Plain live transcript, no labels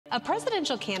A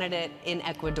presidential candidate in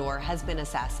Ecuador has been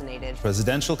assassinated.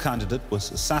 Presidential candidate was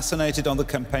assassinated on the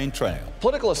campaign trail.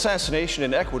 Political assassination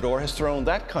in Ecuador has thrown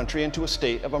that country into a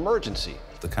state of emergency.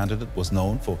 The candidate was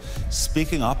known for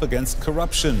speaking up against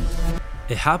corruption.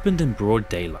 It happened in broad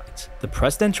daylight. The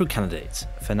presidential candidate,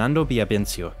 Fernando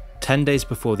Villavicencio, 10 days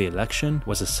before the election,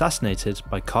 was assassinated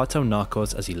by cartel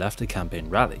narcos as he left a campaign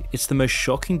rally. It's the most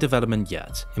shocking development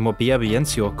yet in what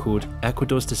Villavicencio called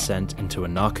Ecuador's descent into a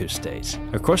narco state.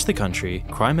 Across the country,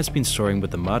 crime has been soaring with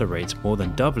the murder rate more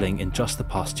than doubling in just the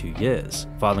past 2 years.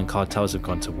 Violent cartels have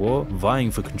gone to war,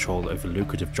 vying for control over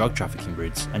lucrative drug trafficking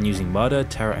routes and using murder,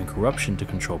 terror and corruption to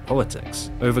control politics.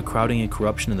 Overcrowding and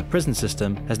corruption in the prison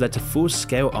system has led to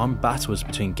full-scale armed battles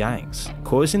between gangs,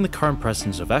 causing the current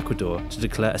president of Ecuador to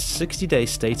declare a 60-day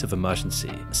state of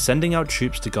emergency, sending out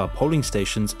troops to guard polling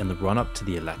stations in the run-up to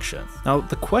the election. Now,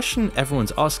 the question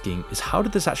everyone's asking is, how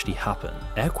did this actually happen?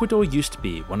 Ecuador used to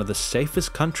be one of the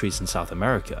safest countries in South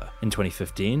America. In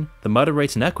 2015, the murder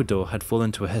rate in Ecuador had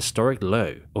fallen to a historic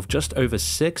low of just over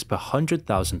 6 per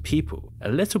 100,000 people, a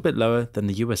little bit lower than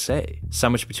the USA.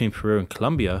 Sandwiched between Peru and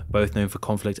Colombia, both known for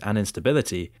conflict and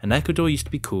instability, and Ecuador used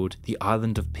to be called the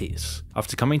Island of Peace.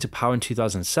 After coming to power in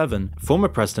 2007, former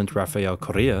President Rafael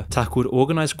Correa tackled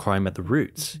organized crime at the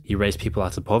roots. He raised people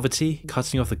out of poverty,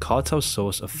 cutting off the cartel's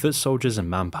source of foot soldiers and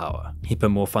manpower. He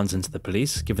put more funds into the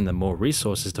police, giving them more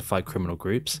resources to fight criminal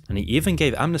groups, and he even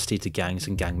gave amnesty to gangs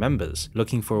and gang members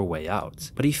looking for a way out.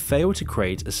 But he failed to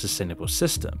create a sustainable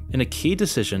system. In a key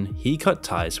decision, he cut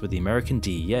ties with the American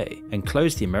DEA and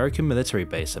closed the American military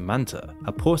base at Manta,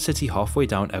 a port city halfway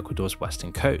down Ecuador's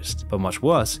western coast. But much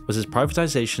worse was his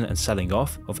privatization and selling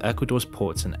off of Ecuador's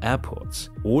ports and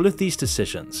airports. All of these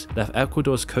decisions left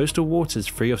Ecuador's coastal waters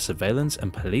free of surveillance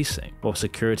and policing, while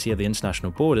security at the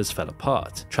international borders fell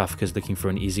apart. Traffickers looking for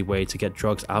an easy way to get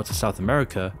drugs out of South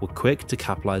America were quick to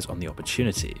capitalize on the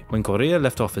opportunity. When Correa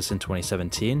left office in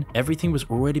 2017, everything was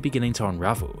already beginning to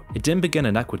unravel. It didn't begin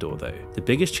in Ecuador though. The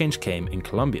biggest change came in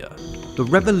Colombia. The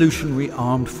Revolutionary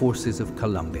Armed Forces of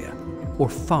Colombia, or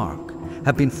FARC,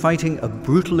 have been fighting a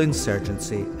brutal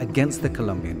insurgency against the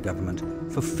Colombian government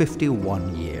for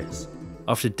 51 years.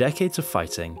 After decades of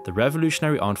fighting, the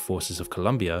Revolutionary Armed Forces of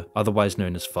Colombia, otherwise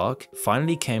known as FARC,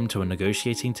 finally came to a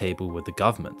negotiating table with the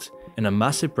government. In a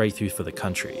massive breakthrough for the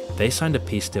country, they signed a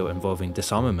peace deal involving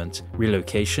disarmament,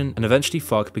 relocation, and eventually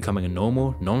FARC becoming a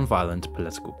normal, non-violent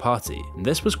political party. And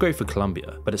this was great for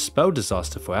Colombia, but it spelled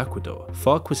disaster for Ecuador.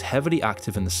 FARC was heavily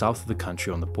active in the south of the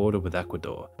country on the border with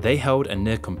Ecuador. They held a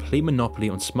near complete monopoly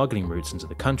on smuggling routes into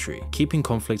the country, keeping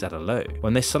conflict at a low.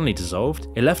 When they suddenly dissolved,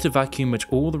 it left a vacuum which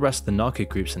all the rest of the narco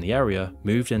groups in the area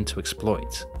moved in to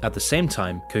exploit. At the same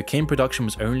time, cocaine production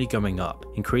was only going up,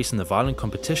 increasing the violent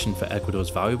competition for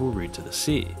Ecuador's valuable route to the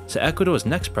sea. So Ecuador's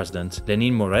next president,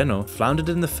 Lenin Moreno, floundered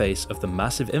in the face of the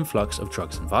massive influx of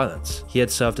drugs and violence. He had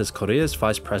served as Correa's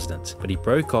vice president, but he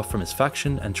broke off from his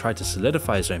faction and tried to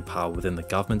solidify his own power within the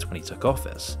government when he took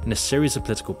office. In a series of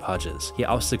political purges, he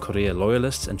ousted Correa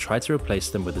loyalists and tried to replace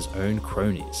them with his own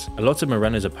cronies. A lot of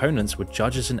Moreno's opponents were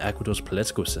judges in Ecuador's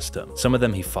political system. Some of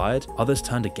them he fired, others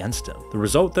turned against him. The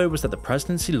result though was that the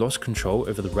presidency lost control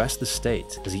over the rest of the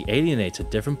state as he alienated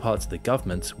different parts of the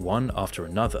government one after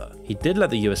another. He did let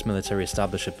the US military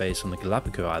establish a base on the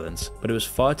Galapagos Islands, but it was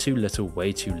far too little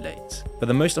way too late. But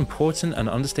the most important and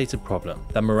understated problem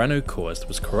that Moreno caused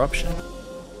was corruption.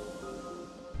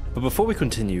 But before we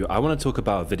continue, I want to talk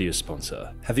about a video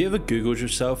sponsor. Have you ever Googled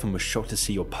yourself and was shocked to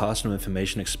see your personal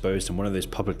information exposed on one of those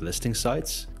public listing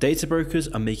sites? Data brokers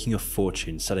are making a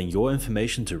fortune selling your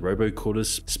information to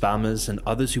robocallers, spammers, and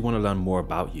others who want to learn more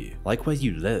about you, like where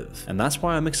you live. And that's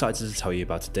why I'm excited to tell you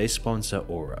about today's sponsor,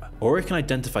 Aura. Aura can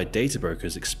identify data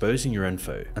brokers exposing your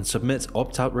info and submit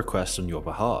opt-out requests on your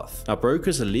behalf. Now,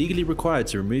 brokers are legally required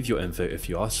to remove your info if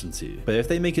you ask them to, but if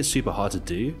they make it super hard to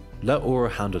do, let Aura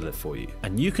handle it for you.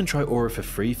 And you can try Aura for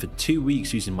free for 2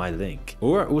 weeks using my link.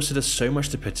 Aura also does so much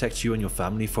to protect you and your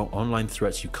family from online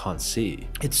threats you can't see.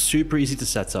 It's super easy to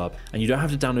set up, and you don't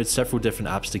have to download several different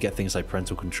apps to get things like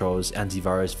parental controls,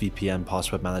 antivirus, VPN,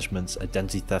 password management,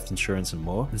 identity theft insurance, and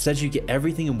more. Instead, you get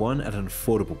everything in one at an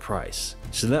affordable price.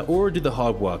 So let Aura do the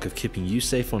hard work of keeping you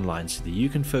safe online so that you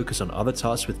can focus on other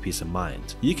tasks with peace of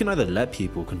mind. You can either let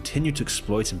people continue to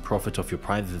exploit and profit off your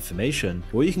private information,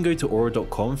 or you can go to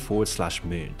aura.com/moon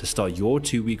to start your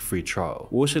 2-week free trial,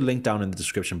 also linked down in the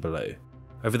description below.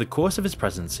 Over the course of his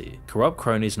presidency, corrupt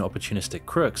cronies and opportunistic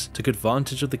crooks took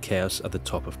advantage of the chaos at the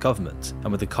top of government,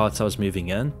 and with the cartels moving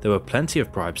in, there were plenty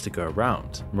of bribes to go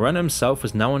around. Moreno himself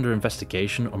was now under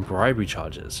investigation on bribery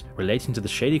charges relating to the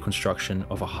shady construction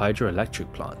of a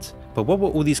hydroelectric plant. But what were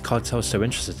all these cartels so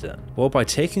interested in? Well, by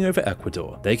taking over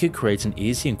Ecuador, they could create an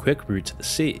easy and quick route to the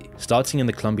sea. Starting in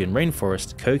the Colombian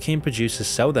rainforest, cocaine producers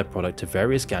sell their product to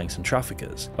various gangs and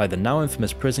traffickers, like the now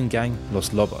infamous prison gang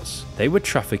Los Lobos. They would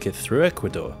traffic it through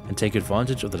Ecuador and take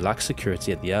advantage of the lax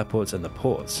security at the airports and the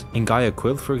ports. In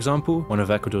Guayaquil, for example, one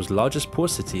of Ecuador's largest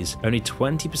port cities, only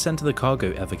 20% of the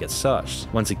cargo ever gets searched.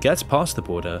 Once it gets past the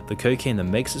border, the cocaine then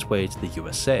makes its way to the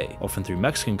USA, often through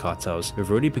Mexican cartels who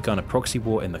have already begun a proxy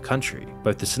war in the country.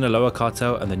 Both the Sinaloa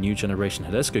cartel and the new generation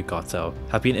Jalisco cartel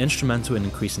have been instrumental in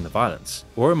increasing the violence,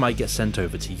 or it might get sent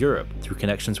over to Europe through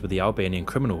connections with the Albanian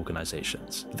criminal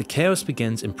organizations. But the chaos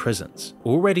begins in prisons.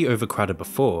 Already overcrowded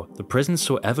before, the prisons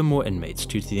saw ever more inmates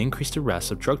due to the increased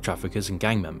arrests of drug traffickers and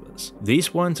gang members.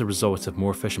 These weren't a result of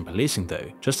more efficient policing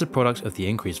though, just a product of the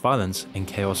increased violence and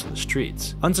chaos on the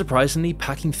streets. Unsurprisingly,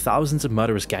 packing thousands of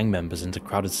murderous gang members into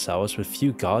crowded cells with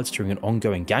few guards during an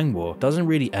ongoing gang war doesn't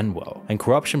really end well, and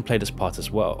corruption played its part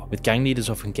as well, with gang leaders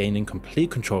often gaining complete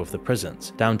control of the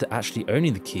prisons, down to actually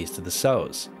owning the keys to the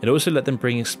cells. It also let them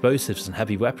bring explosives and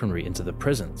heavy weaponry into the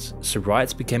prisons, so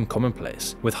riots became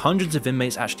commonplace, with hundreds of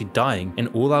inmates actually dying in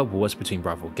all-out wars between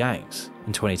rival gangs.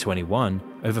 In 2021,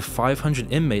 over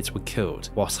 500 inmates were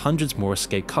killed, whilst hundreds more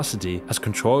escaped custody as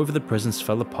control over the prisons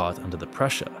fell apart under the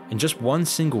pressure. In just one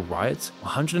single riot,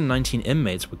 119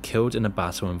 inmates were killed in a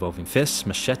battle involving fists,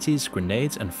 machetes,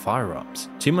 grenades, and firearms.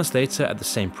 2 months later, at the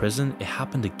same prison, it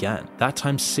happened again. That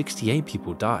time, 68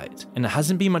 people died. And it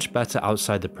hasn't been much better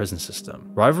outside the prison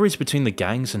system. Rivalries between the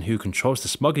gangs and who controls the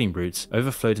smuggling routes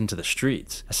overflowed into the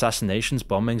streets. Assassinations,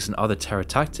 bombings, and other terror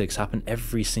tactics happen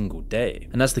every single day.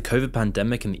 And as the COVID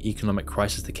pandemic and the economic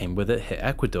crisis that came with it hit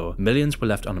Ecuador, millions were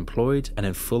left unemployed and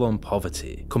in full-on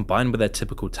poverty. Combined with their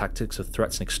typical tactics of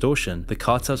threats and extortion, the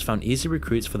cartels found easy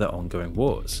recruits for their ongoing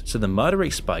wars. So the murder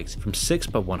rate spiked from 6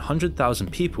 per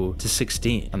 100,000 people to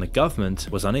 16, and the government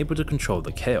was unable to control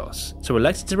the chaos. So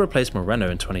elected to replace Moreno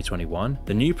in 2021,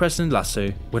 the new President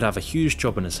Lasso would have a huge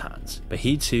job on his hands, but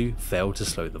he too failed to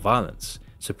slow the violence.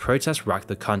 So protests racked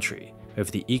the country over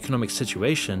the economic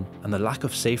situation and the lack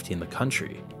of safety in the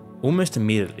country. Almost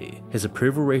immediately, his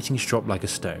approval ratings dropped like a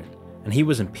stone, and he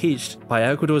was impeached by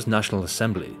Ecuador's National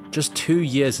Assembly just 2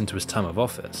 years into his term of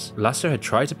office. Lasso had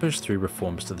tried to push through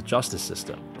reforms to the justice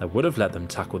system that would have let them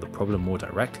tackle the problem more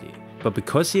directly, but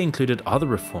because he included other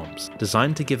reforms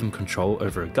designed to give him control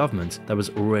over a government that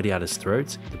was already at his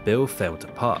throat, the bill failed to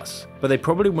pass. But they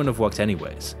probably wouldn't have worked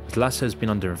anyways, as Lasso has been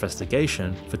under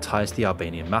investigation for ties to the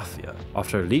Albanian mafia,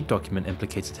 after a leaked document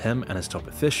implicated him and his top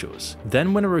officials.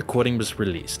 Then when a recording was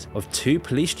released of 2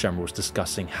 police generals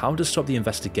discussing how to stop the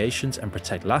investigations and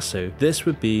protect Lasso, this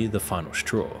would be the final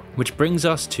straw. Which brings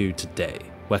us to today,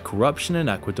 where corruption in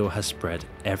Ecuador has spread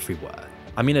everywhere.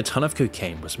 I mean, a ton of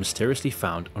cocaine was mysteriously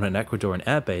found on an Ecuadorian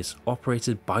airbase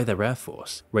operated by their air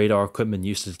force. Radar equipment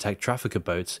used to detect trafficker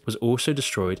boats was also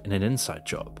destroyed in an inside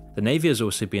job. The Navy has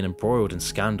also been embroiled in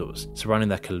scandals surrounding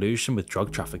their collusion with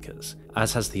drug traffickers,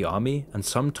 as has the army and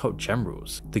some top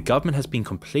generals. The government has been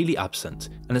completely absent,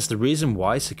 and it's the reason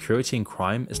why security and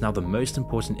crime is now the most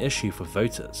important issue for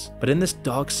voters. But in this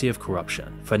dark sea of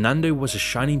corruption, Fernando was a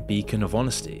shining beacon of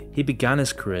honesty. He began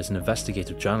his career as an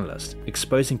investigative journalist,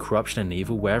 exposing corruption and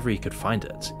evil wherever he could find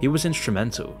it. He was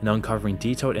instrumental in uncovering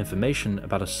detailed information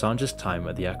about Assange's time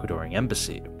at the Ecuadorian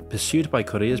embassy. Pursued by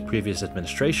Korea's previous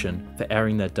administration for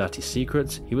airing their dirty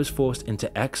secrets, he was forced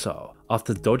into exile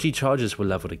after dodgy charges were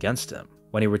leveled against him.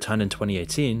 When he returned in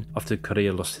 2018, after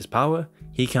Korea lost his power,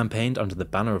 he campaigned under the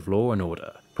banner of law and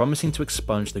order, promising to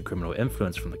expunge the criminal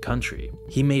influence from the country.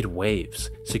 He made waves,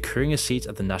 securing a seat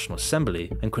at the National Assembly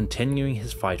and continuing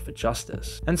his fight for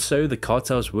justice. And so the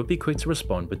cartels would be quick to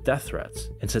respond with death threats.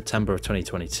 In September of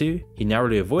 2022, he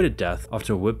narrowly avoided death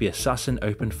after a would-be assassin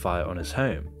opened fire on his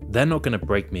home. "They're not gonna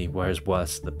break me" were his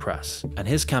words to the press. And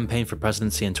his campaign for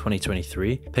presidency in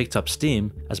 2023 picked up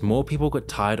steam as more people got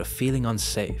tired of feeling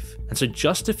unsafe. And so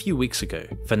just a few weeks ago,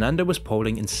 Fernando was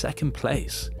polling in second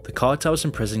place. The cartels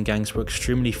and prison gangs were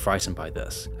extremely frightened by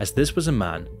this, as this was a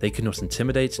man they could not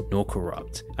intimidate nor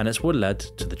corrupt, and it's what led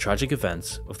to the tragic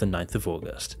events of the 9th of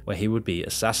August, where he would be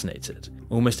assassinated.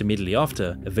 Almost immediately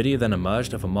after, a video then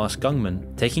emerged of a masked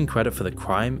gunman taking credit for the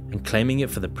crime and claiming it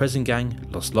for the prison gang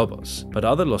Los Lobos. But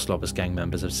other Los Lobos gang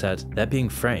members have said they're being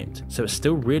framed, so it's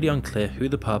still really unclear who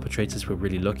the perpetrators we're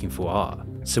really looking for are.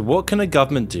 So what can a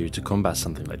government do to combat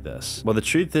something like this? Well, the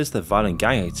truth is that violent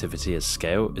gang activity at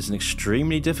scale is an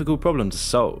extremely difficult difficult problem to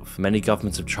solve. Many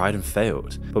governments have tried and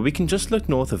failed, but we can just look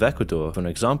north of Ecuador for an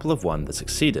example of one that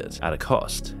succeeded, at a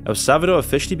cost. El Salvador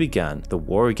officially began the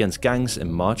war against gangs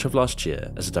in March of last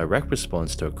year as a direct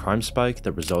response to a crime spike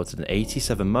that resulted in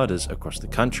 87 murders across the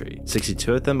country,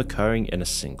 62 of them occurring in a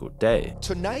single day.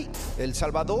 Tonight, El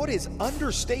Salvador is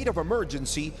under state of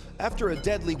emergency after a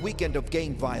deadly weekend of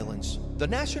gang violence. The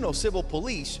National Civil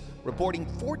Police reporting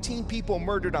 14 people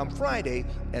murdered on Friday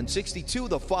and 62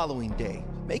 the following day,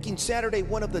 making Saturday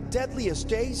one of the deadliest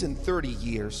days in 30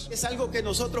 years. Es algo que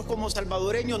nosotros como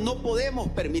salvadoreños no podemos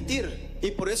permitir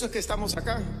y por eso es que estamos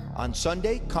acá. On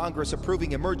Sunday, Congress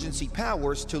approving emergency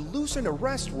powers to loosen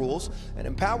arrest rules and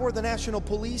empower the National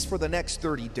Police for the next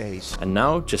 30 days. And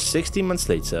now, just 16 months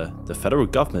later, the federal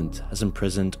government has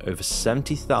imprisoned over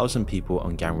 70,000 people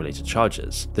on gang-related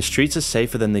charges. The streets are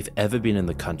safer than they've ever been in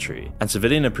the country, and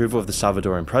civilian approval of the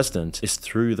Salvadoran president is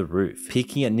through the roof,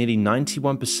 peaking at nearly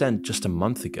 91% just a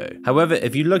month ago. However,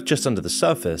 if you look just under the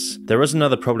surface, there is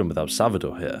another problem with El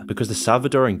Salvador here, because the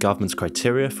Salvadoran government's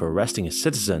criteria for arresting a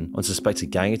citizen on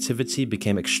suspected gang activity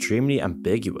became extremely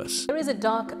ambiguous. There is a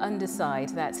dark underside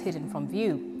that's hidden from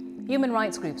view. Human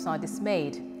rights groups are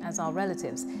dismayed, as are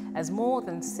relatives, as more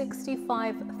than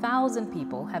 65,000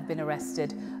 people have been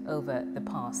arrested over the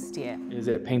past year.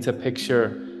 It paints a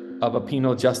picture of a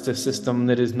penal justice system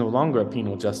that is no longer a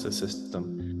penal justice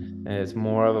system. It's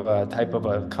more of a type of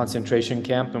a concentration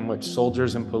camp in which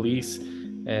soldiers and police,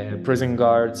 prison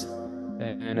guards,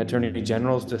 and attorney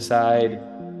generals decide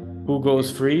who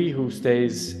goes free, who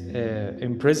stays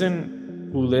in prison,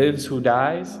 who lives, who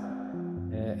dies,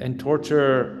 and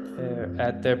torture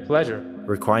at their pleasure,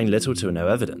 requiring little to no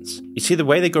evidence. You see, the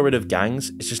way they got rid of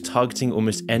gangs is just targeting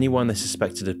almost anyone they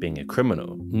suspected of being a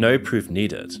criminal. No proof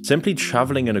needed. Simply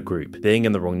traveling in a group, being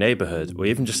in the wrong neighborhood, or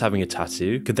even just having a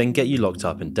tattoo could then get you locked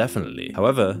up indefinitely.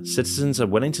 However, citizens are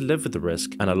willing to live with the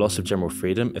risk and a loss of general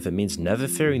freedom if it means never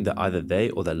fearing that either they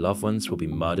or their loved ones will be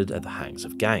murdered at the hands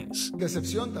of gangs.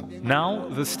 Now,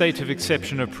 the state of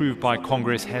exception approved by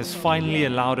Congress has finally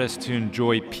allowed us to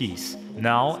enjoy peace.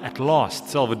 Now, at last,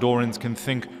 Salvadorans can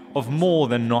think of more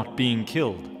than not being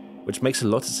killed. Which makes a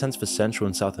lot of sense for Central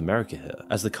and South America here,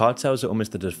 as the cartels are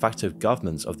almost the de facto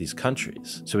governments of these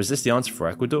countries. So is this the answer for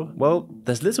Ecuador? Well,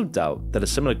 there's little doubt that a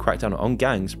similar crackdown on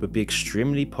gangs would be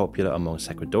extremely popular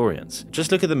amongst Ecuadorians.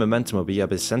 Just look at the momentum of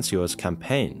Villavicencio's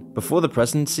campaign. Before the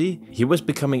presidency, he was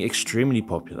becoming extremely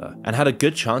popular and had a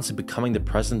good chance of becoming the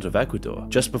president of Ecuador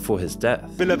just before his death.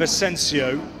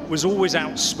 Villavicencio was always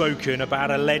outspoken about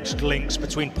alleged links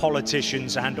between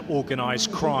politicians and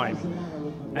organized crime.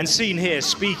 And seen here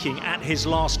speaking at his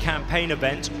last campaign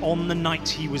event on the night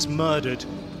he was murdered,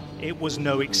 it was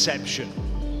no exception.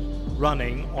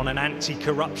 Running on an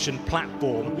anti-corruption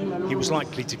platform, he was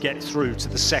likely to get through to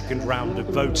the second round of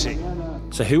voting.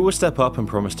 So who will step up and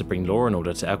promise to bring law and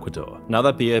order to Ecuador, now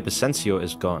that Villavicencio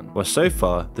is gone? Well, so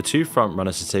far, the two front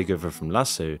runners to take over from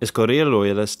Lasso is Correa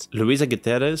loyalist Luisa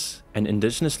Gutierrez and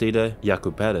indigenous leader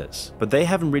Yaku Perez. But they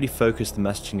haven't really focused the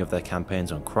messaging of their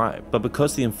campaigns on crime. But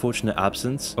because the unfortunate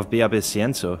absence of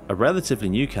Villavicencio, a relatively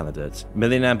new candidate,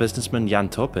 millionaire businessman Jan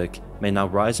Topic may now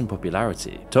rise in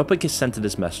popularity. Topic has centered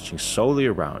his messaging solely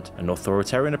around an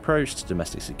authoritarian approach to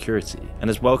domestic security, and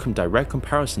has welcomed direct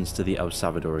comparisons to the El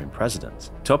Salvadorian president.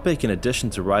 Topic, in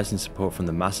addition to rising support from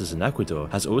the masses in Ecuador,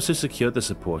 has also secured the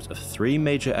support of three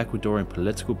major Ecuadorian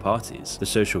political parties: the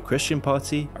Social Christian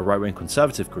Party, a right-wing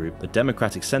conservative group, the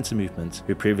Democratic Center Movement,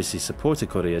 who previously supported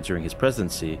Correa during his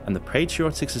presidency, and the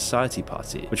Patriotic Society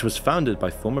Party, which was founded by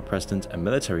former president and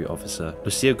military officer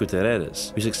Lucio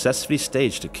Gutierrez, who successfully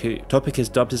staged a coup. Topic has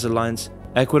dubbed his alliance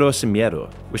Ecuador Sin Miedo,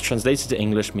 which translated to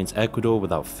English means Ecuador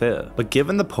without fear. But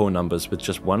given the poll numbers with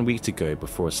just 1 week to go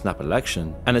before a snap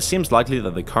election, and it seems likely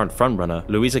that the current frontrunner,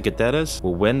 Luisa Gutierrez,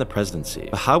 will win the presidency.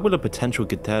 But how will a potential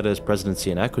Gutierrez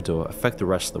presidency in Ecuador affect the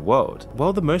rest of the world?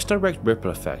 Well, the most direct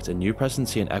ripple effect a new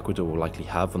presidency in Ecuador will likely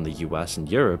have on the US and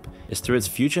Europe is through its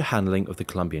future handling of the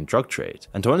Colombian drug trade.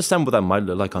 And to understand what that might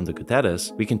look like under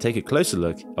Gutierrez, we can take a closer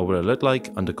look at what it looked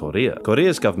like under Correa.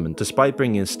 Correa's government, despite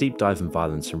bringing a steep dive in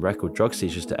violence and record drug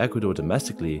seizures to Ecuador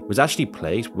domestically, was actually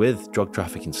plagued with drug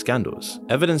trafficking scandals.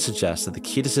 Evidence suggests that the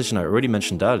key decision I already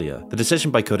mentioned earlier, the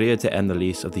decision by Correa to end the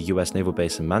lease of the US naval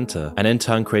base in Manta, and in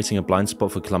turn creating a blind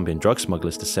spot for Colombian drug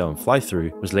smugglers to sail and fly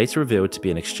through, was later revealed to be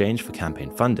in exchange for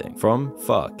campaign funding from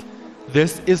FARC.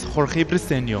 This is Jorge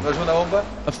Briceño,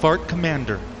 a FARC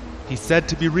commander. He's said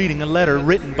to be reading a letter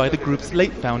written by the group's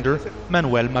late founder,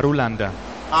 Manuel Marulanda.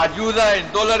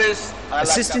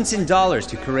 Assistance in dollars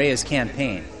to Correa's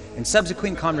campaign, and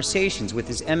subsequent conversations with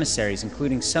his emissaries,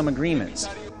 including some agreements.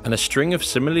 And a string of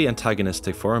similarly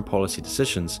antagonistic foreign policy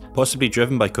decisions, possibly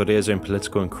driven by Korea's own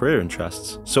political and career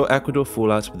interests, saw Ecuador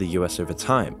fall out with the US over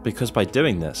time, because by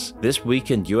doing this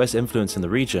weakened US influence in the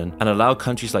region and allowed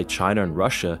countries like China and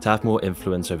Russia to have more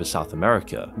influence over South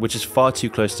America, which is far too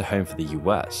close to home for the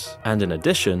US. And in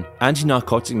addition,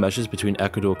 anti-narcotic measures between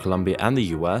Ecuador, Colombia and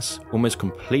the US almost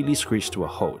completely screeched to a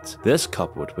halt. This,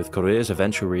 coupled with Korea's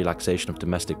eventual relaxation of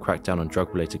domestic crackdown on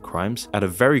drug-related crimes at a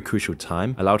very crucial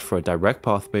time, allowed for a direct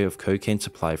pathway of cocaine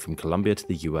supply from Colombia to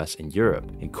the US and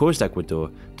Europe, and caused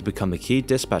Ecuador to become the key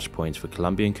dispatch point for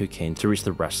Colombian cocaine to reach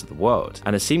the rest of the world.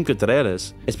 And it seemed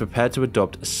Gutierrez is prepared to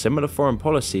adopt a similar foreign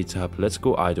policy to her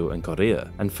political idol in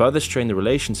Korea, and further strain the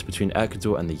relations between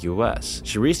Ecuador and the US.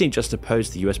 She recently just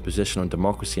opposed the US position on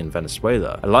democracy in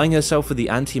Venezuela, allying herself with the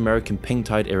anti-American Pink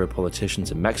Tide era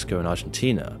politicians in Mexico and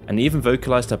Argentina, and even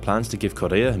vocalized her plans to give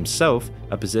Correa himself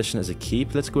a position as a key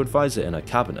political advisor in her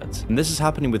cabinet. And this is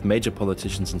happening with major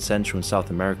politicians in Central and South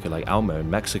America like Almo in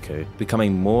Mexico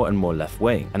becoming more and more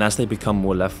left-wing, and as they become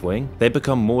more left-wing, they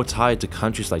become more tied to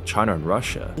countries like China and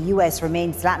Russia. The US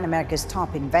remains Latin America's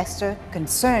top investor.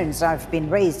 Concerns have been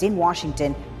raised in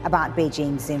Washington about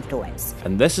Beijing's influence.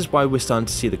 And this is why we're starting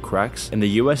to see the cracks in the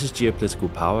US's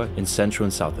geopolitical power in Central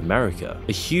and South America,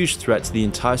 a huge threat to the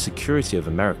entire security of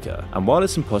America. And while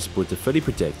it's impossible to fully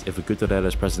predict if a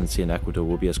Gutierrez presidency in Ecuador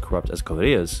will be as corrupt as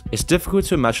Correa's, it's difficult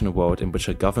to imagine a world in which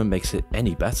her government makes it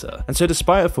any better. And so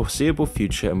despite a foreseeable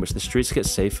future in which the streets get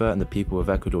safer and the people of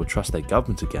Ecuador trust their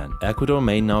government again, Ecuador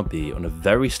may now be on a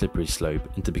very slippery slope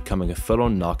into becoming a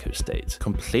full-on narco state,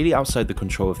 completely outside the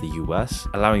control of the US,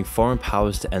 allowing foreign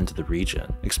powers to enter the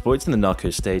region, exploiting the narco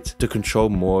state to control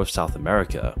more of South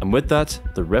America. And with that,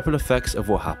 the ripple effects of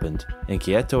what happened in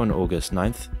Quito on August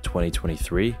 9th,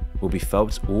 2023 will be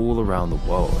felt all around the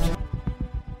world.